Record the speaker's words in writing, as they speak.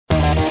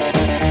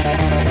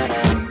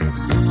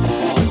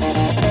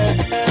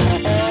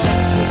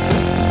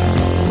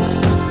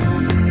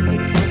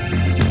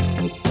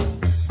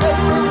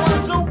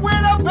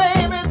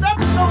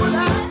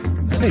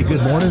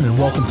morning and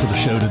welcome to the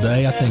show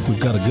today. I think we've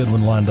got a good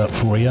one lined up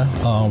for you.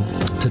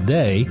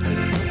 Today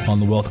on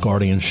the Wealth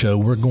Guardian Show,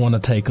 we're going to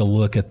take a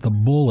look at the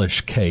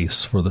bullish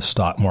case for the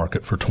stock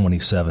market for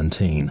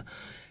 2017.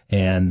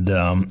 And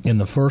in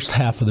the first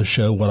half of the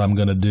show, what I'm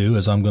going to do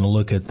is I'm going to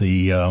look at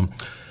the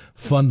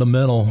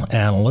fundamental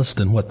analyst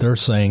and what they're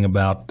saying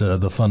about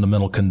the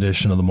fundamental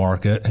condition of the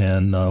market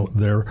and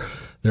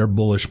their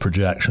bullish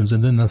projections.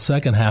 And then the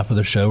second half of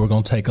the show, we're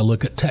going to take a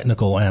look at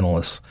technical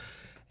analysts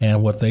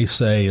and what they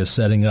say is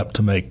setting up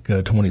to make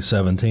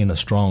 2017 a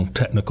strong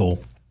technical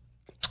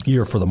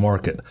year for the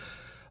market.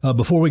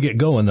 Before we get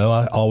going, though,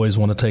 I always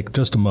want to take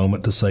just a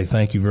moment to say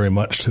thank you very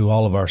much to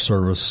all of our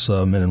service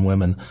men and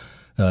women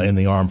in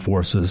the armed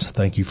forces.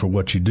 Thank you for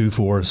what you do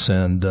for us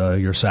and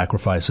your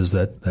sacrifices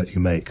that you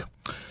make.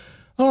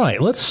 All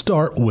right, let's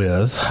start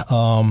with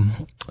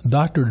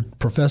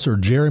Professor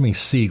Jeremy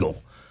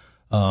Siegel.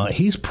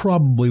 He's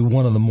probably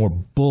one of the more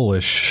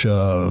bullish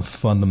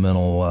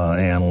fundamental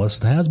analysts,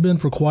 and has been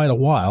for quite a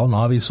while, and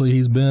obviously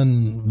he's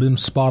been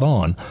spot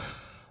on.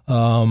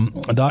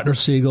 Dr.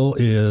 Siegel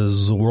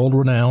is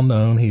world-renowned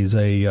known. He's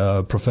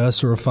a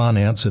professor of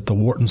finance at the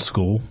Wharton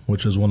School,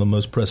 which is one of the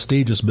most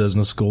prestigious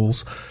business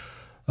schools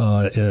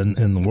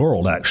in the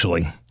world,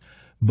 actually.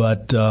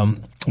 But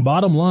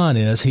bottom line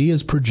is he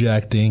is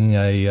projecting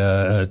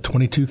a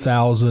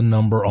 22,000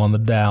 number on the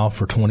Dow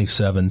for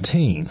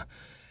 2017.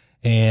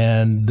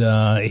 And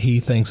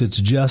he thinks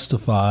it's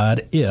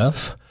justified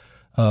if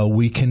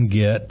we can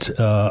get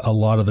a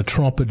lot of the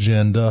Trump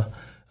agenda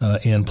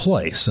in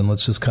place. And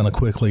let's just kind of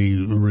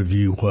quickly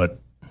review what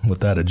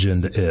that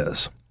agenda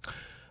is.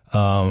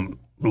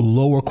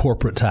 Lower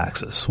corporate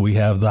taxes. We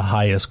have the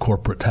highest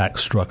corporate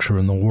tax structure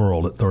in the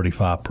world at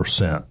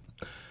 35%.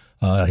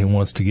 He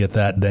wants to get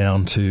that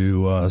down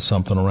to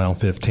something around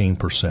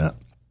 15%.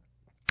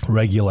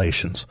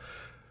 Regulations.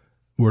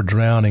 We're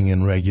drowning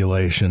in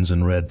regulations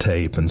and red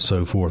tape and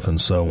so forth and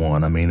so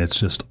on. I mean, it's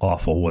just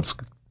awful what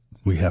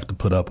we have to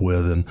put up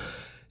with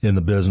in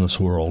the business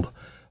world.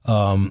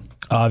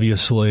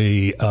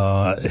 Obviously,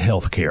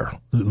 healthcare.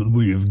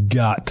 We've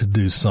got to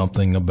do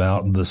something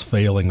about this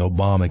failing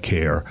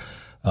Obamacare.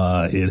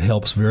 It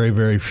helps very,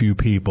 very few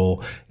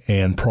people,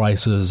 and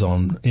prices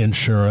on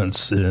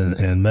insurance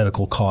and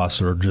medical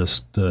costs are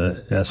just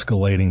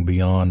escalating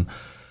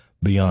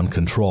beyond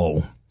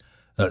control.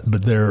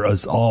 But there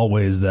is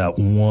always that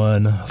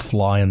one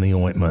fly in the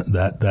ointment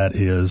that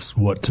is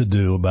what to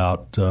do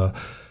about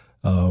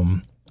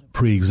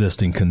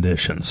pre-existing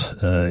conditions.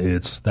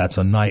 That's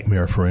a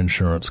nightmare for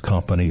insurance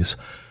companies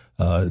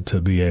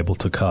to be able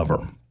to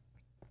cover.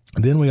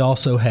 Then we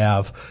also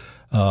have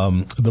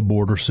the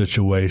border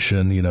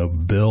situation.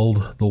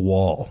 Build the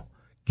wall,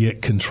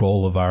 get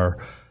control of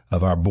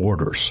our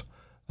borders.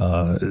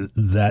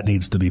 That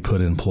needs to be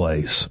put in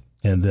place,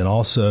 and then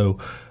also.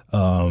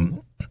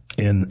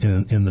 In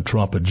the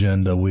Trump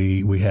agenda,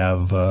 we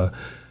have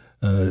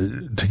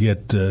to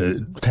get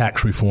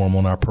tax reform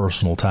on our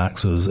personal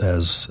taxes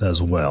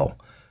as well.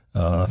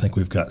 I think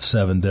we've got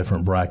 7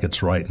 different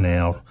brackets right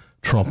now.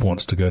 Trump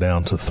wants to go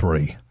down to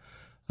 3,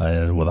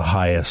 and with the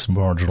highest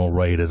marginal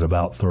rate at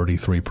about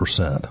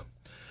 33%.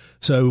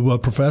 So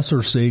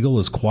Professor Siegel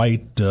is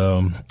quite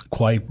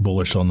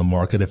bullish on the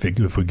market.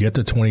 If we get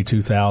to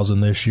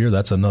 22,000 this year,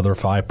 that's another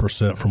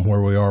 5% from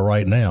where we are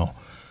right now.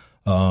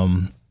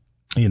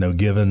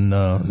 Given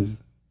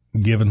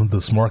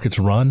this market's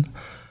run,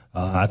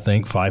 I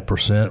think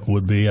 5%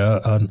 would be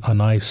a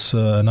nice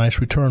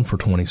return for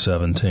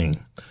 2017.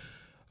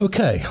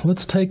 Okay,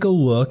 let's take a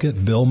look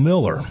at Bill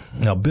Miller.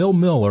 Now, Bill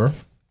Miller,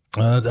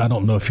 I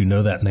don't know if you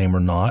know that name or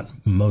not.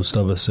 Most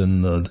of us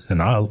in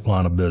our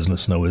line of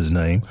business know his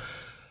name.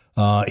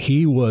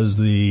 He was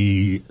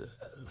the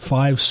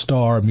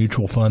 5-star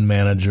mutual fund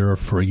manager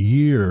for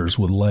years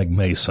with Legg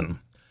Mason,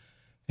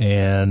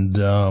 and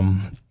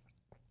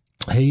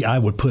I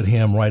would put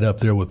him right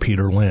up there with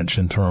Peter Lynch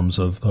in terms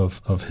of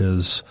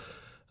his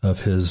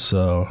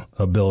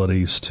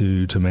abilities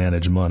to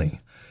manage money.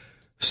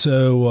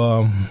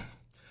 So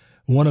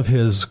one of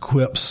his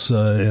quips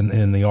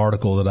in the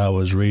article that I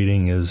was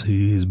reading is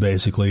he's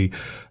basically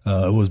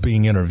was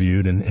being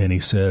interviewed, and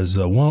he says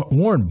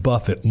Warren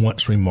Buffett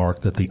once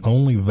remarked that the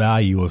only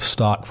value of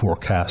stock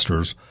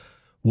forecasters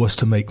was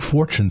to make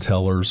fortune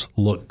tellers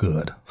look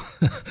good.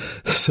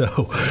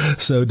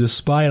 So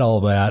despite all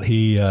that,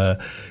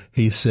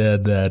 he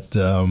said that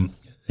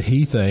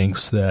he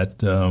thinks that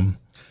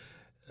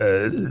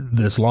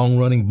this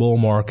long-running bull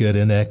market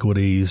in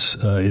equities,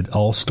 it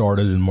all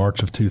started in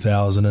March of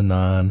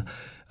 2009.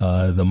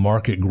 The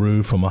market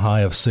grew from a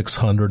high of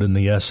 600 in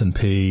the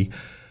S&P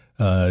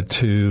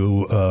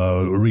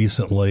to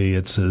recently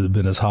it's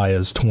been as high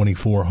as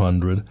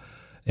 2,400.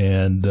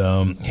 And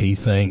he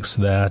thinks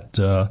that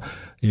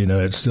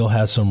it still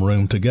has some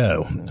room to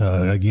go.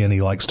 Again,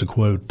 he likes to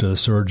quote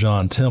Sir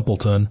John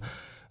Templeton.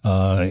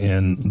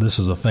 And this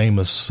is a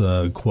famous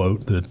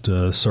quote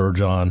that Sir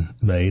John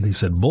made. He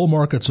said, "Bull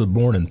markets are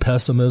born in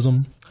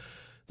pessimism.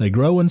 They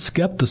grow in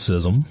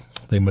skepticism.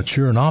 They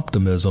mature in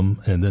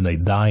optimism, and then they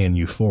die in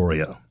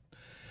euphoria."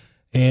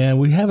 And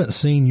we haven't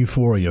seen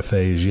euphoria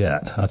phase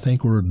yet. I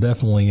think we're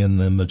definitely in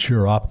the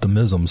mature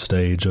optimism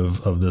stage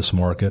of this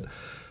market.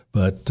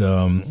 But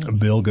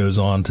Bill goes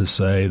on to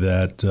say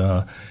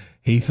that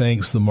he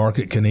thinks the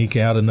market can eke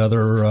out another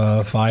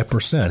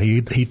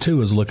 5%. He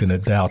too is looking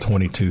at Dow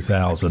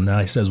 22,000. Now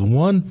he says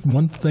one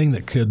thing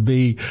that could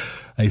be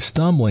a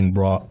stumbling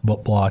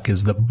block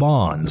is that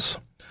bonds.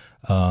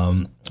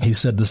 He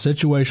said the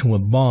situation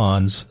with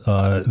bonds,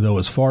 though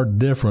is far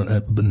different,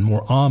 had been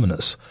more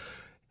ominous.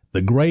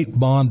 The great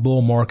bond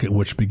bull market,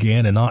 which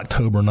began in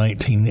October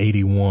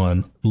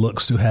 1981,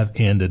 looks to have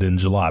ended in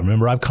July.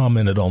 Remember, I've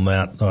commented on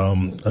that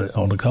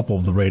on a couple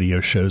of the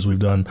radio shows we've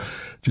done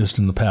just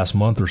in the past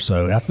month or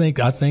so. I think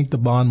the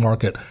bond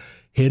market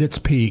hit its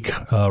peak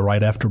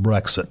right after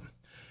Brexit.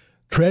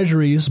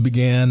 Treasuries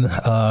began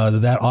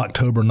that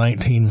October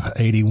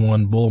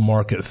 1981 bull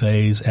market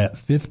phase at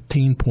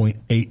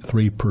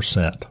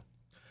 15.83%.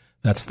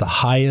 That's the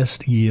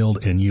highest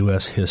yield in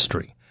U.S.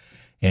 history.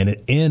 And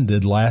it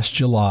ended last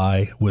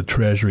July with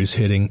Treasuries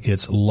hitting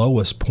its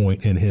lowest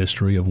point in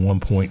history of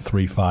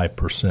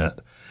 1.35%.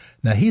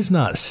 Now, he's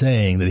not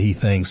saying that he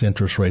thinks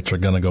interest rates are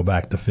going to go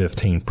back to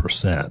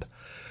 15%,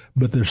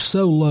 but they're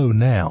so low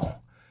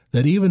now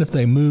that even if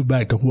they move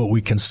back to what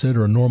we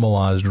consider a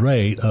normalized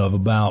rate of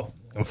about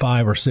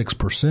 5 or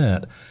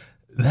 6%,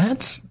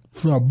 that's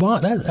for a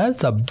bond.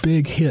 That's a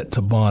big hit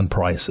to bond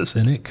prices,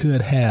 and it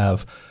could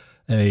have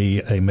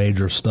a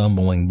major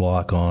stumbling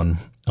block on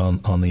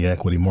the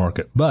equity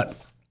market. But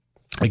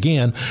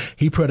again,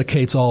 he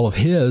predicates all of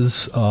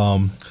his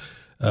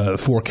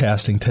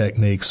forecasting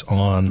techniques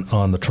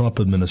on the Trump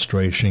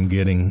administration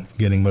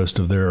getting most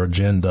of their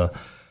agenda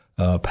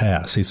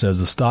passed. He says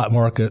the stock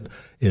market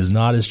is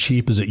not as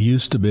cheap as it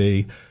used to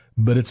be,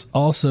 but it's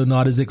also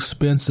not as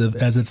expensive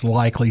as it's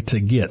likely to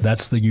get.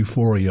 That's the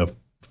euphoria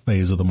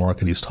phase of the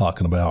market he's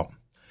talking about.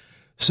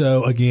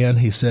 So again,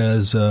 he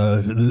says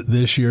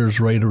this year's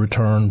rate of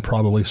return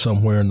probably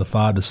somewhere in the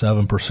 5 to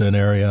 7%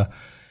 area,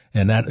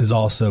 and that is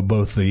also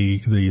both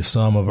the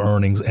sum of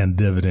earnings and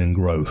dividend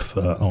growth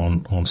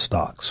on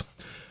stocks.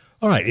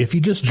 All right, if you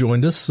just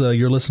joined us,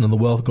 you're listening to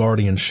the Wealth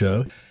Guardian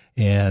Show,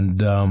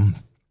 and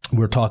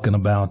we're talking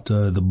about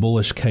the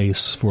bullish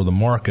case for the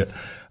market.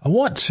 I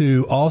want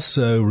to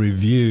also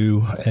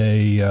review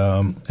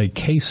a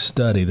case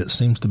study that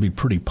seems to be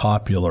pretty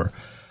popular.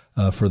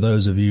 For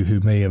those of you who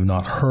may have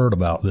not heard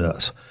about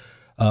this,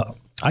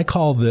 I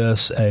call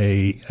this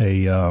just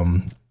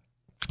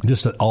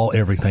an all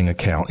everything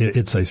account.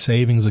 It's a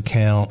savings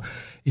account.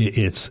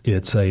 It's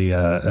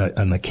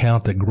an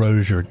account that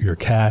grows your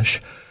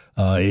cash.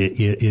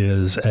 It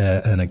is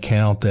an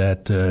account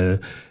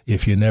that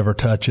if you never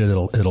touch it,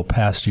 it'll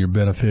pass to your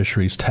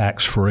beneficiaries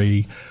tax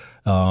free.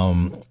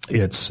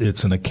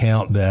 It's an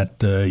account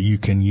that you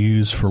can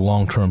use for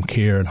long-term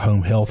care and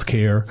home health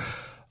care.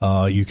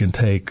 You can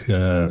take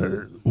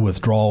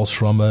withdrawals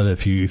from it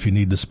if you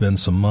need to spend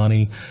some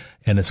money,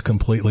 and it's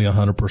completely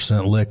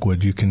 100%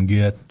 liquid. You can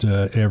get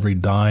every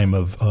dime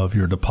of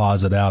your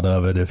deposit out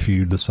of it if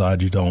you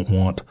decide you don't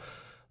want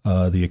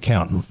the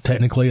account.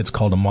 Technically, it's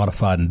called a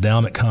modified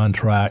endowment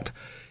contract.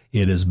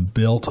 It is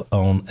built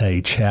on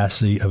a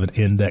chassis of an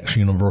index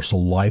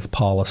universal life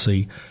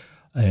policy.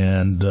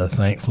 And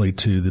thankfully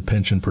to the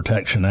Pension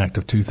Protection Act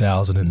of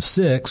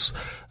 2006,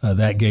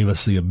 that gave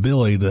us the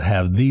ability to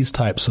have these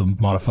types of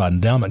modified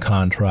endowment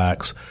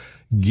contracts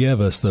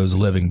give us those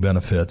living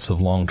benefits of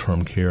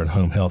long-term care and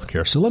home health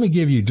care. So let me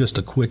give you just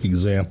a quick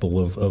example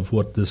of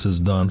what this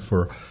has done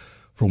for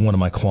one of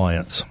my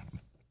clients.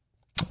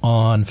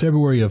 On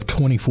February of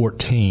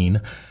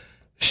 2014,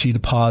 she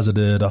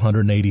deposited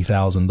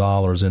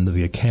 $180,000 into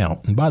the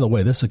account. And by the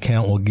way, this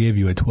account will give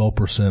you a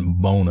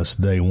 12% bonus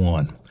day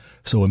one.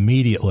 So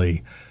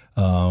immediately,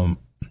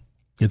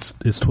 it's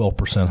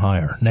 12%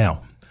 higher.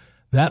 Now,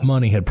 that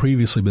money had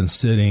previously been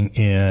sitting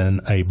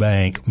in a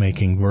bank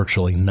making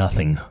virtually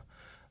nothing.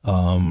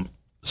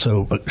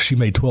 So she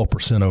made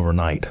 12%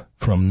 overnight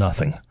from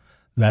nothing.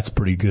 That's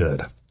pretty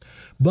good.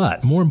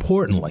 But more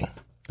importantly,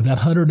 that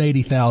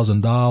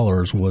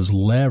 $180,000 was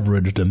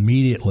leveraged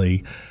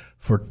immediately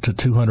to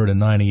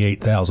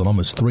 $298,000,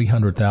 almost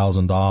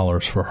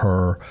 $300,000 for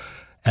her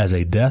as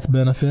a death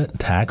benefit,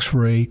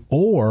 tax-free,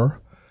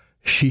 or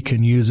she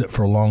can use it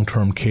for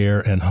long-term care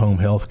and home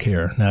health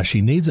care. Now,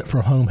 she needs it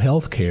for home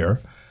health care.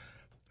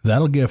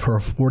 That'll give her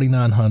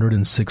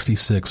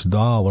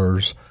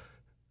 $4,966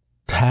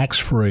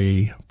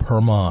 tax-free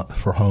per month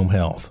for home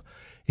health.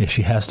 If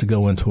she has to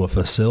go into a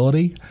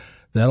facility,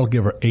 that'll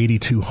give her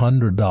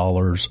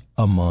 $8,200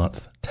 a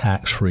month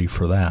tax-free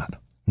for that.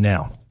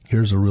 Now,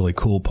 here's the really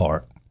cool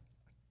part.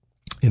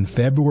 In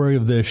February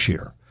of this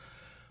year,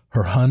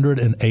 her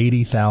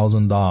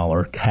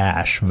 $180,000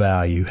 cash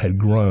value had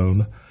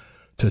grown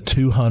to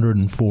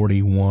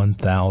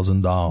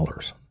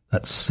 $241,000.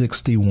 That's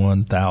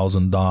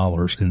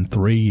 $61,000 in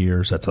 3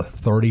 years. That's a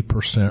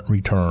 30%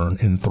 return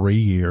in 3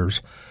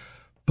 years.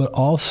 But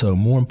also,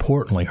 more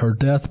importantly, her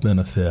death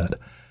benefit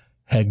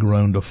had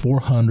grown to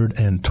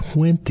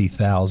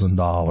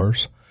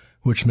 $420,000,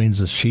 which means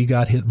if she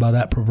got hit by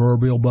that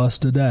proverbial bus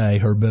today,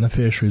 her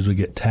beneficiaries would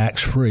get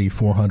tax-free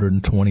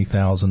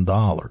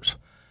 $420,000.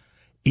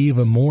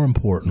 Even more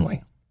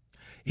importantly,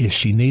 if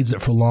she needs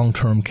it for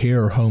long-term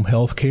care or home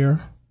health care,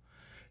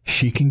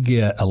 she can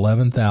get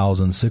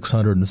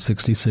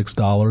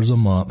 $11,666 a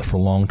month for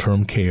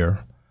long-term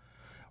care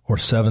or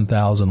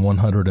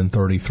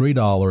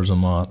 $7,133 a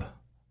month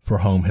for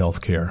home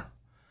health care.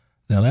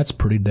 Now, that's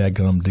pretty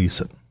daggum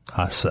decent,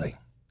 I say.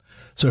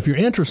 So if you're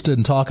interested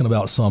in talking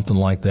about something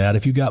like that,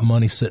 if you got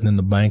money sitting in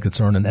the bank that's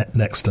earning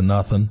next to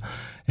nothing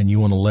and you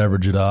want to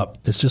leverage it up,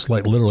 it's just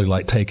like literally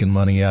like taking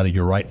money out of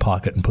your right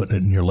pocket and putting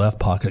it in your left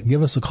pocket.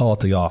 Give us a call at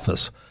the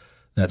office.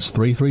 That's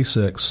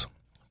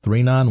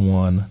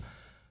 336-391-3409.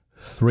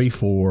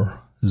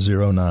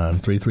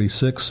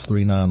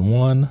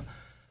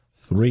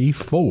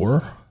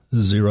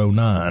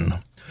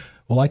 336-391-3409.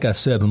 Well, like I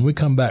said, when we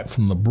come back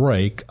from the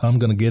break, I'm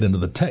going to get into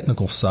the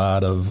technical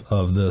side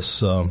of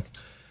this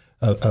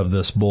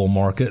bull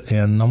market,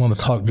 and I'm going to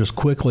talk just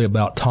quickly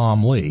about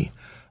Tom Lee.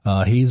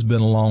 He's been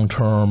a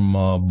long-term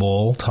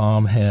bull.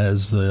 Tom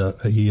is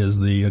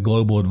the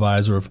global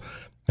advisor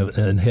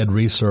and head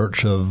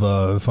research of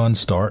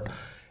FundStart,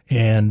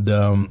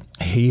 and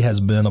he has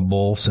been a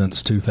bull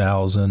since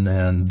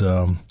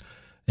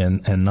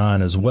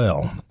 2009 as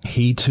well.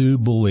 He too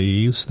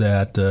believes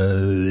that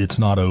it's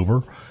not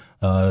over.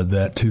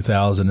 That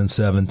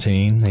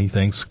 2017, he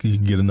thinks you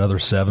can get another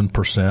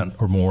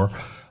 7% or more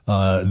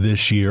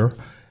this year.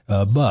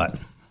 But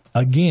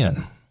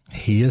again,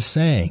 he is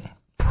saying,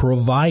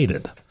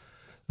 provided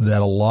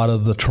that a lot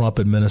of the Trump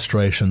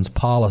administration's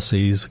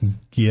policies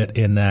get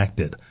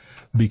enacted,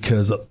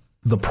 because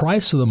the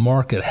price of the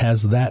market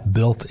has that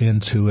built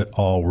into it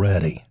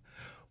already.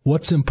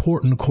 What's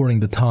important,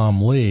 according to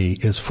Tom Lee,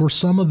 is for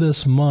some of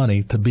this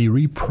money to be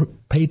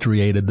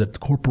repatriated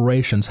that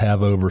corporations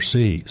have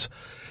overseas.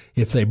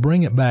 If they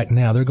bring it back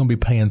now, they're going to be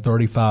paying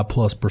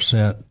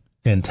 35+%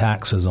 in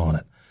taxes on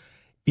it.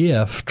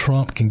 If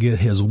Trump can get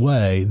his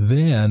way,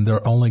 then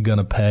they're only going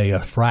to pay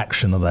a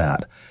fraction of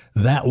that.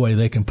 That way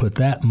they can put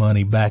that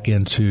money back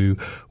into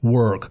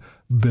work,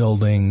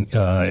 building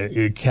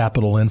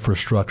capital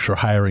infrastructure,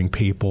 hiring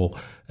people,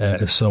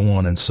 so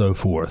on and so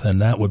forth.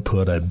 And that would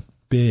put a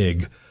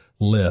big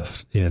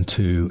lift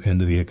into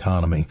the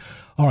economy.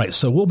 All right,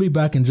 so we'll be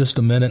back in just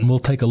a minute, and we'll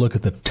take a look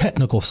at the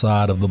technical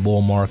side of the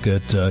bull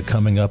market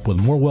coming up with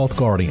more Wealth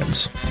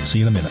Guardians. See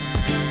you in a minute.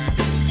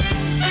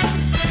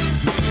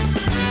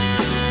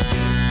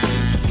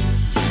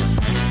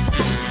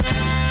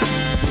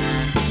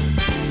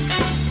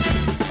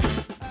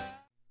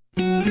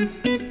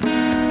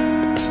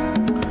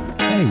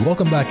 Hey,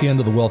 welcome back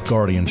into the Wealth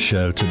Guardian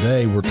Show.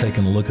 Today we're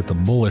taking a look at the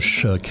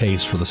bullish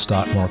case for the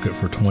stock market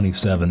for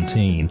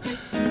 2017.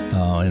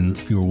 And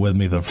if you were with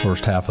me the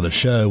first half of the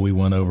show, we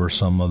went over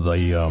some of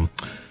the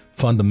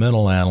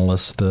fundamental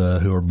analysts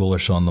who are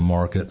bullish on the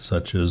market,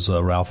 such as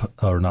not Ralph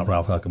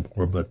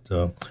Hockenport, but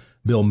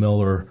Bill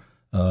Miller,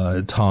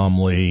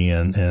 Tom Lee,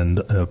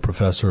 and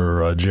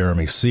Professor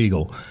Jeremy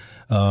Siegel.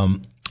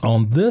 On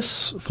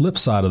this flip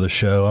side of the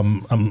show,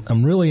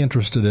 I'm really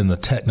interested in the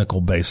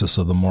technical basis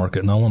of the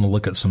market, and I want to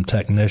look at some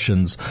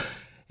technicians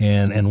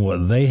and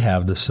what they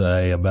have to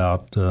say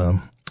about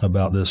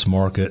this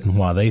market and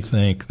why they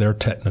think their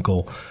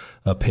technical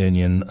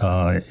opinion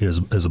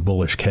is a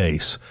bullish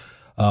case.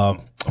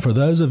 For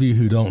those of you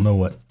who don't know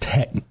what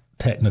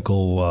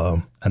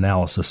technical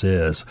analysis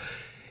is,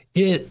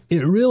 it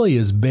really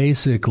is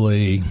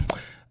basically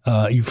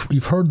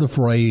you've heard the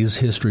phrase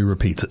history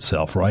repeats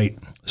itself, right?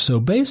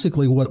 So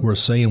basically what we're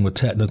saying with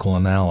technical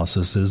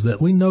analysis is that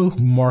we know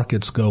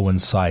markets go in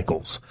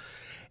cycles.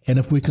 And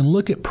if we can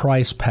look at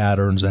price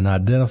patterns and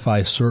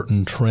identify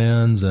certain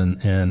trends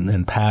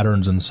and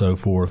patterns and so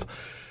forth,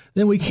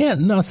 then we can't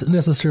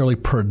necessarily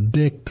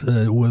predict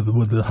with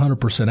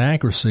 100%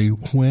 accuracy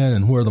when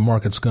and where the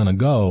market's going to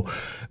go.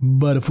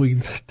 But if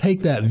we take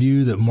that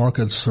view that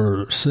markets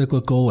are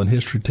cyclical and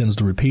history tends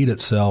to repeat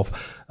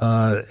itself,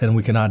 and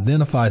we can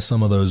identify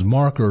some of those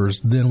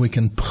markers, then we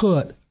can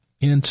put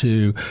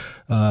into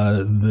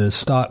the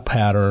stock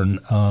pattern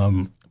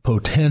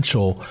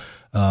potential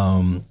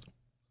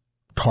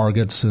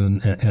targets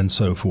and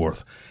so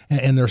forth.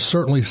 And there's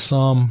certainly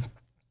some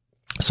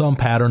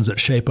patterns that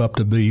shape up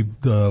to be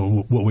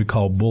what we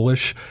call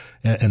bullish,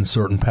 and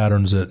certain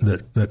patterns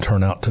that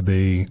turn out to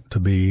be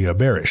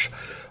bearish.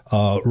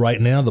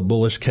 Right now, the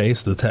bullish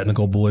case, the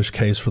technical bullish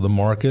case for the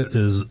market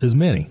is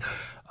many.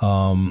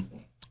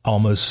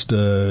 Almost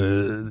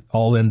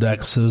all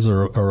indexes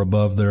are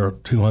above their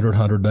 200,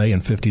 100-day,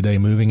 and 50-day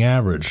moving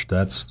average.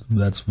 That's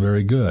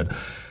very good.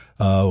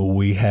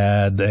 We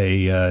had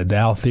a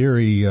Dow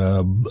theory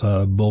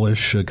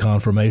bullish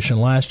confirmation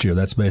last year.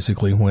 That's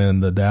basically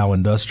when the Dow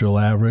Industrial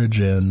Average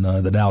and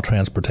the Dow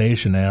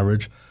Transportation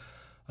Average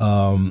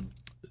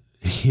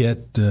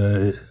hit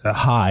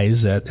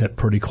highs at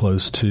pretty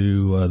close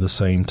to the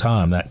same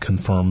time. That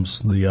confirms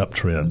the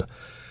uptrend.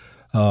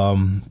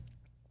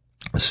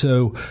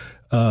 So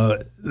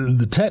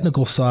the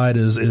technical side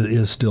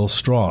is still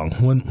strong.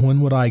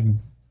 When would I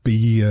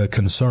be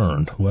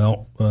concerned?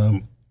 Well,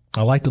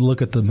 I like to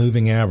look at the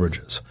moving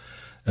averages.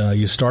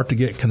 You start to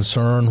get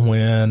concerned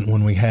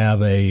when we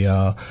have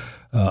a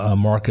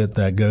market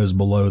that goes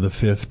below the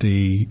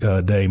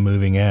 50-day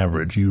moving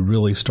average. You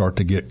really start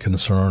to get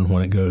concerned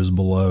when it goes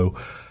below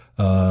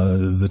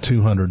the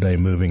 200-day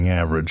moving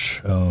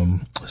average.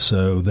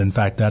 So, in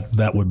fact,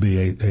 that would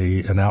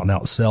be an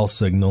out-and-out sell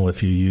signal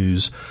if you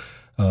use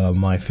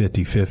my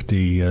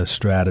 50-50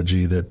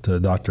 strategy that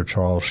Dr.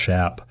 Charles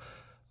Schaap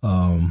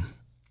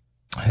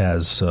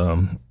has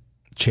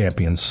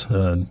champions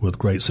with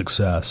great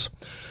success.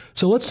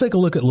 So let's take a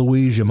look at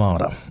Louise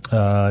Yamada.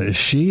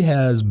 She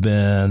has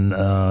been,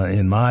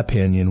 in my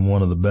opinion,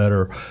 one of the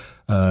better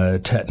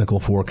technical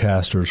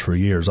forecasters for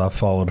years. I've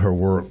followed her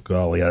work,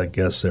 golly, I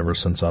guess ever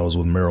since I was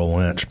with Merrill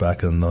Lynch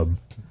back in the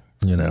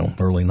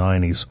early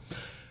 90s.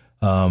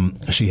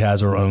 She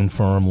has her own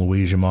firm,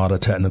 Louise Yamada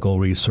Technical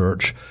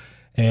Research.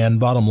 And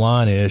bottom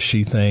line is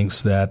she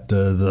thinks that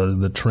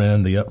the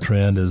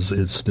uptrend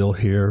is still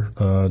here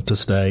to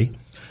stay.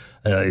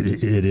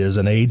 It is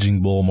an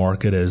aging bull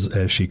market,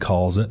 as she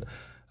calls it.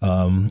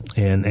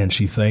 And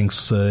she thinks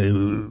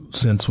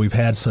since we've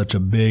had such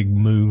a big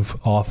move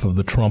off of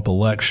the Trump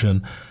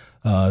election,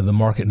 the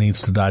market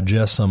needs to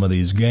digest some of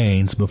these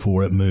gains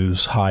before it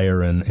moves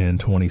higher in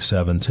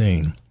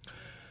 2017.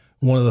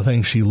 One of the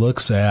things she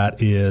looks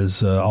at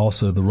is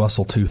also the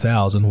Russell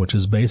 2000, which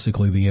is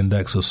basically the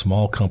index of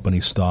small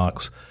company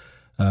stocks.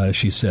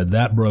 She said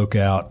that broke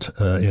out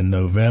in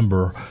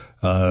November,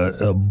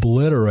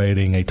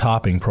 obliterating a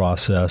topping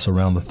process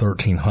around the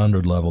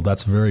 1300 level.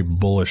 That's very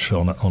bullish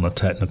on a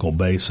technical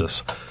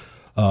basis.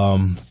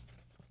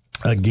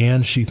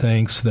 Again, she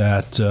thinks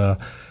that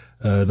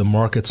the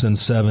market's in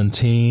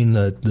 17,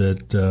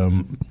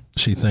 that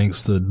she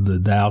thinks the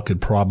Dow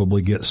could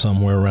probably get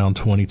somewhere around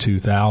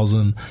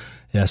 22,000,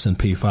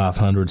 S&P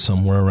 500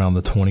 somewhere around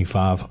the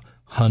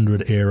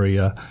 2,500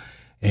 area,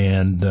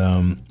 and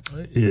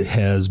it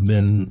has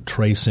been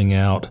tracing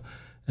out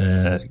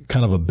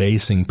kind of a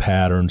basing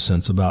pattern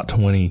since about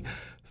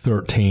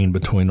 2013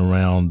 between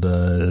around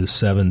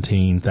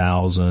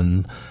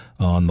 17,000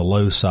 on the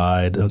low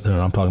side.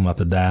 I'm talking about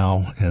the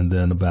Dow, and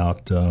then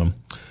about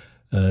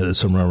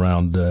somewhere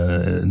around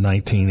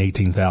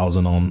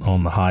 18,000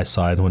 on the high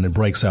side. When it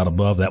breaks out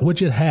above that,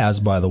 which it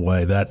has, by the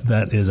way,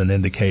 that is an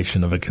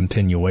indication of a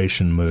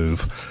continuation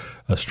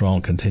move, a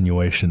strong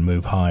continuation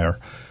move higher.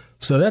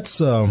 So that's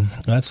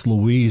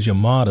Louise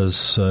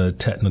Yamada's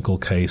technical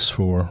case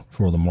for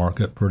the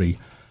market. Pretty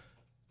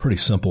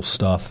simple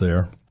stuff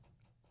there.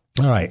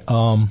 All right.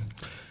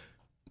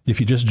 If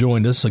you just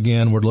joined us,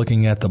 again, we're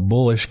looking at the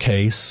bullish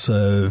case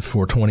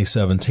for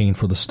 2017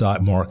 for the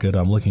stock market.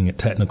 I'm looking at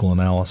technical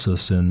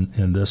analysis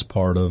in this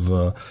part of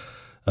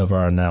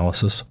our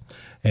analysis.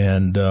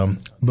 And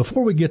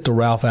before we get to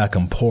Ralph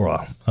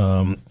Acampora,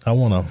 I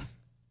want to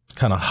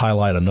kind of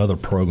highlight another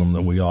program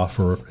that we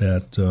offer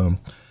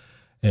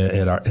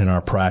in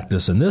our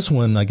practice. And this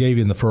one, I gave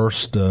you in the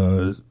first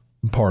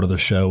part of the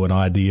show an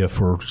idea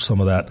for some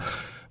of that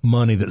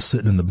money that's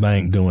sitting in the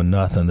bank doing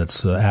nothing.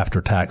 That's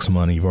after-tax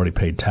money. You've already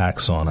paid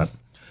tax on it.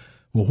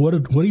 Well, what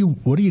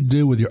do you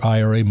do with your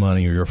IRA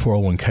money or your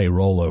 401k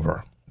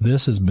rollover?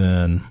 This has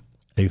been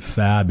a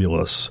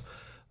fabulous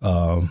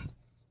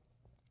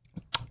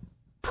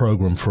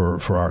program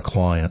for our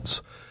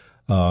clients.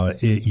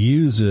 It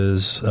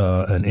uses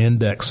an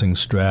indexing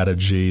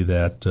strategy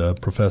that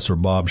Professor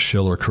Bob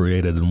Shiller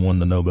created and won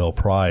the Nobel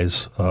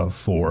Prize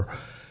for,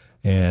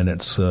 and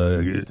it's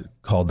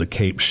called the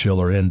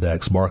Cape-Shiller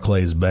Index.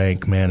 Barclays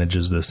Bank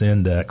manages this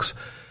index.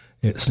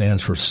 It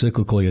stands for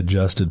Cyclically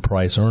Adjusted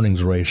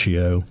Price-Earnings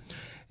Ratio.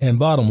 And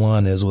bottom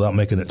line is, without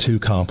making it too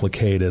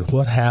complicated,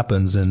 what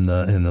happens in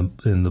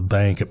the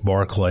bank at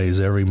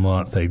Barclays every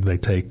month? They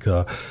take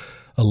a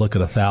look at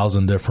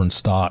 1,000 different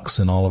stocks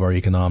in all of our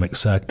economic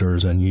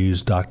sectors and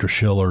use Dr.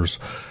 Shiller's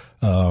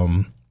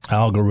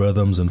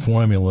algorithms and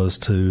formulas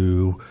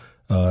to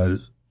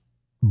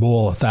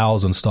boil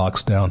 1,000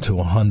 stocks down to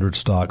 100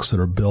 stocks that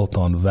are built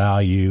on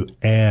value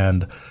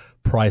and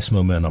price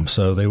momentum.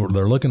 So they're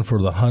looking for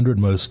the 100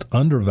 most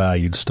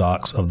undervalued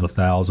stocks of the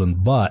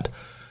 1,000, but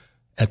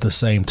at the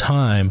same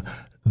time,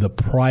 the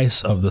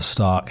price of the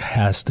stock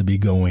has to be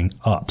going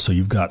up. So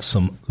you've got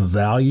some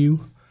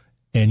value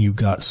and you've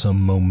got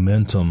some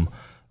momentum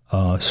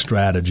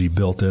strategy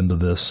built into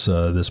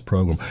this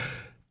program.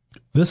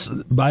 This,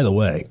 by the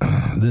way,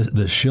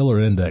 the Shiller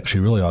Index,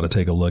 you really ought to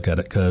take a look at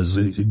it, because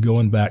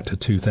going back to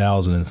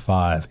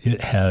 2005, it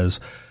has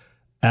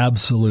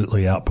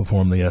absolutely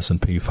outperformed the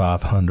S&P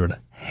 500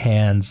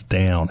 hands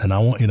down. And I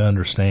want you to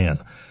understand,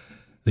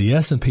 the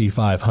S&P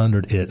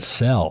 500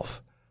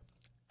 itself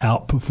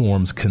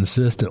outperforms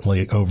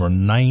consistently over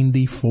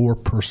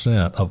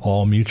 94% of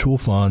all mutual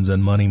funds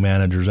and money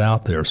managers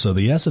out there. So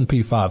the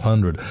S&P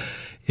 500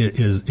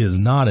 is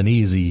not an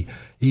easy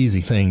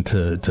thing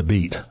to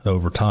beat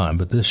over time,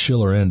 but this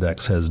Shiller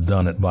Index has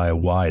done it by a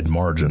wide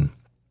margin.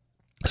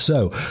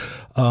 So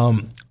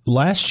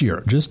last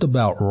year, just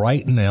about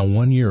right now,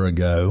 1 year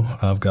ago,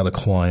 I've got a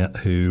client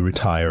who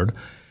retired,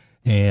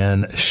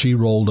 and she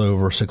rolled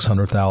over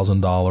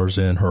 $600,000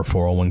 in her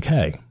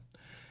 401k.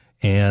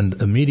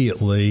 And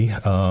immediately,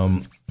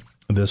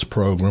 this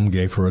program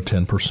gave her a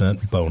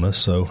 10% bonus,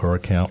 so her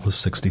account was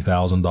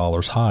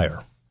 $60,000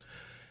 higher.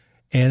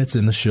 And it's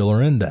in the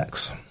Shiller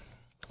Index.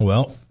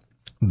 Well,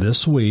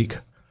 this week,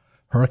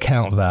 her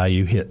account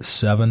value hit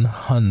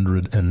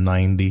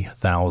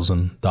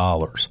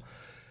 $790,000.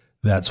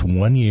 That's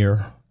 1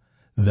 year.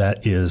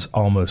 That is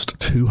almost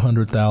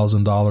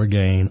 $200,000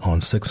 gain on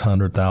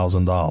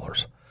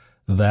 $600,000.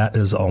 That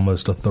is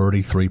almost a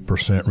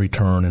 33%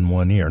 return in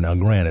 1 year. Now,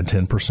 granted,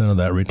 10% of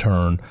that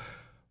return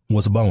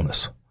was a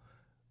bonus.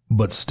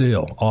 But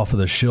still, off of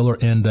the Shiller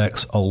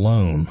Index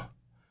alone,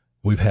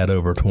 we've had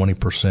over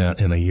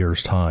 20% in a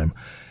year's time.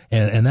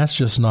 And that's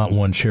just not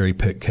one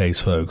cherry-pick case,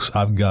 folks.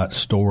 I've got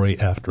story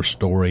after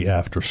story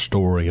after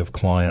story of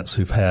clients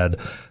who've had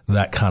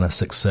that kind of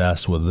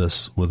success with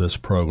this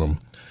program.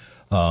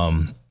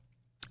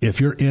 If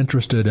you're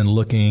interested in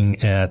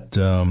looking at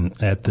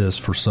this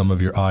for some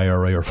of your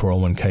IRA or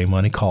 401k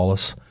money, call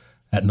us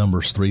at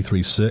numbers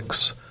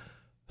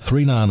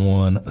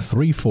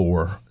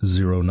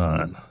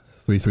 336-391-3409.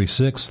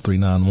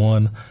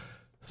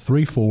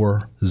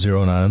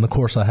 336-391-3409. And of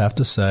course, I have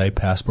to say,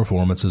 past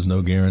performance is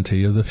no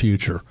guarantee of the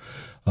future.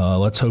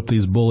 Let's hope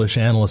these bullish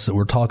analysts that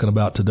we're talking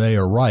about today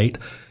are right,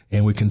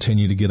 and we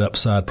continue to get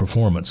upside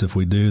performance. If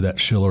we do, that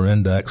Shiller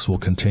Index will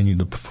continue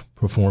to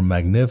perform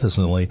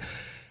magnificently.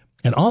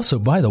 And also,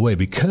 by the way,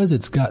 because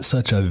it's got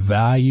such a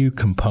value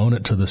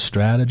component to the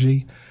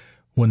strategy,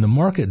 when the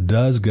market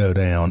does go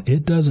down,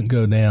 it doesn't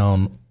go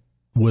down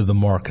with the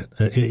market.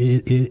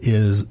 It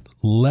is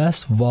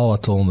less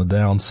volatile on the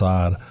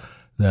downside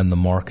than the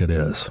market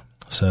is.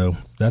 So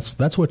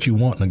that's what you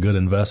want in a good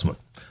investment.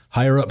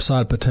 Higher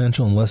upside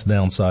potential and less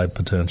downside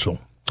potential.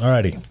 All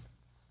righty.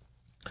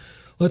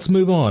 Let's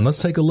move on. Let's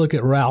take a look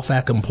at Ralph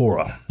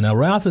Acampora. Now,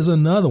 Ralph is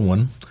another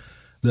one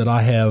that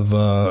I have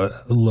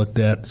looked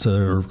at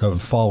or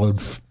followed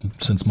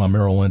since my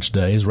Merrill Lynch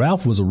days.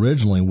 Ralph was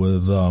originally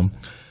with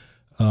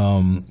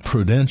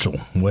Prudential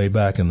way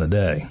back in the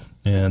day,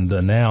 and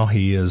now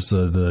he is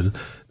the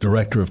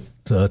director of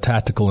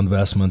tactical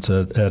investments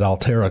at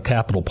Altera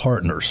Capital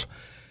Partners.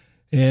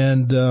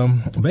 And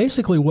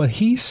basically what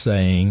he's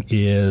saying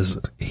is,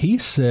 he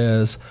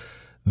says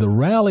the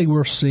rally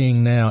we're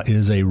seeing now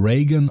is a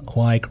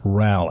Reagan-like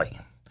rally.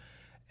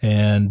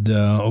 And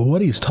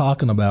what he's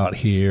talking about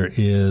here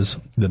is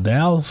the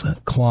Dow's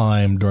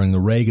climb during the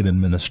Reagan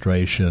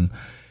administration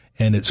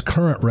and its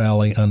current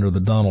rally under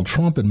the Donald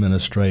Trump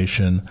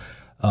administration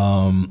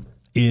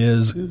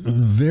is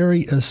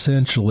very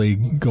essentially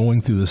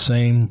going through the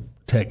same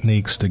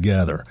techniques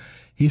together.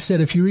 He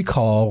said, if you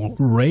recall,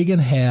 Reagan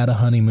had a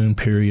honeymoon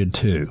period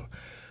too.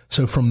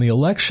 So from the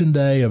election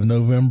day of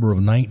November of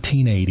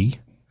 1980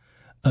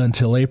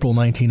 until April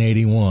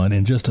 1981,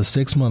 in just a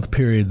 6-month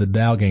period, the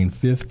Dow gained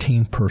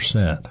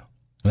 15%.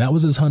 That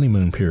was his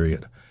honeymoon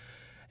period.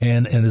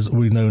 And as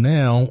we know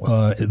now,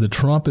 the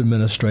Trump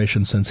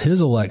administration, since his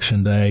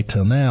election day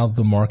till now,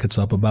 the market's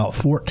up about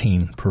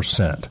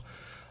 14%.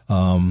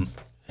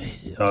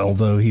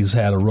 Although he's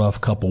had a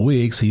rough couple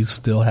weeks, he's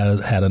still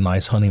had a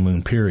nice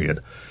honeymoon period.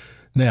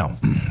 Now,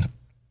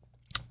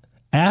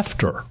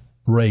 after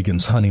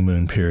Reagan's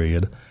honeymoon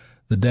period,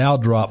 the Dow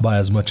dropped by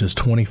as much as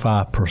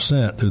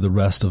 25% through the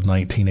rest of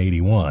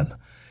 1981.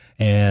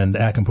 And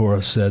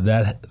Acampora said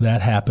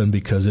that happened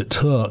because it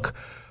took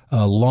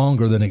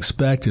longer than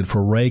expected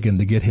for Reagan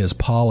to get his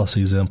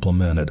policies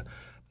implemented.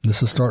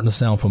 This is starting to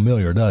sound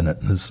familiar, doesn't it?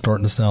 It's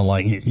starting to sound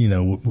like,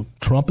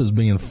 Trump is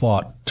being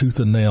fought tooth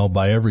and nail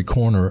by every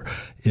corner,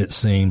 it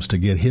seems, to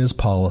get his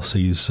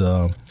policies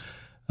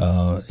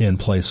in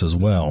place as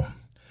well.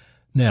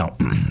 Now,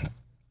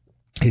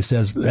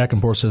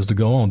 Acampora says, to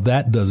go on,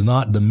 that does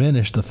not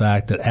diminish the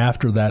fact that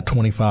after that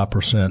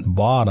 25%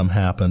 bottom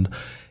happened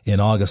in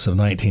August of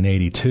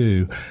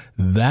 1982,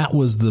 that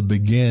was the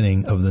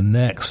beginning of the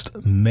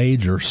next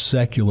major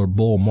secular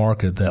bull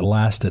market that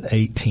lasted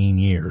 18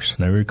 years.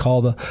 Now,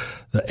 recall the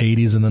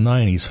 80s and the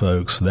 90s,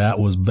 folks. That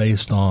was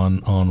based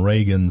on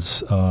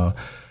Reagan's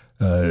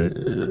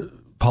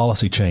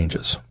policy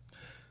changes.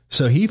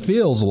 So he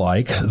feels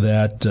like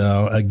that,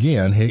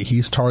 again,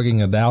 he's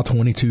targeting a Dow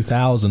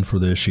 22,000 for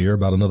this year,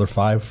 about another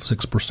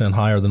 5-6%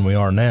 higher than we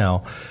are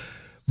now.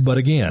 But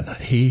again,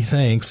 he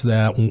thinks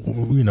that,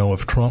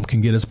 if Trump can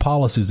get his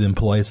policies in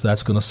place,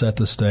 that's going to set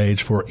the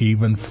stage for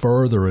even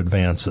further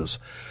advances.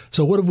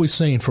 So what have we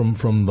seen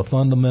from the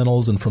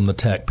fundamentals and from the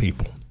tech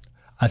people?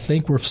 I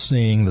think we're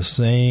seeing the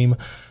same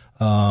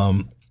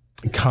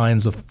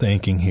kinds of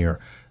thinking here.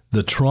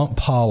 The Trump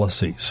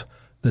policies,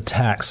 the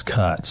tax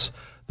cuts,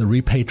 the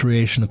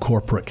repatriation of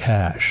corporate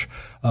cash,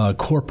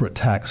 corporate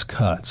tax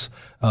cuts,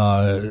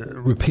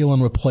 repeal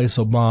and replace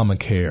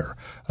Obamacare,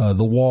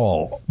 the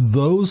wall.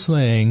 Those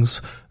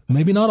things,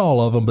 maybe not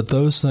all of them, but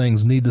those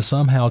things need to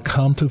somehow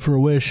come to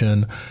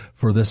fruition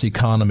for this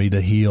economy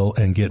to heal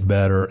and get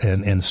better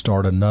and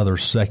start another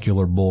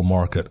secular bull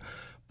market.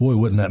 Boy,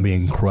 wouldn't that be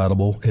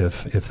incredible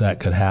if that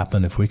could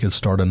happen, if we could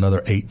start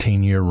another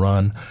 18-year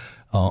run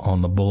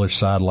on the bullish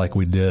side like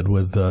we did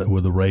with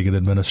the Reagan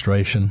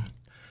administration.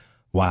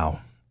 Wow.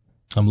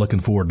 I'm looking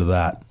forward to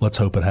that. Let's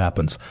hope it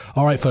happens.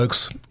 All right,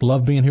 folks.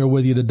 Love being here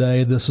with you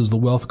today. This is the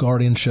Wealth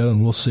Guardian Show,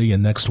 and we'll see you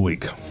next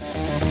week.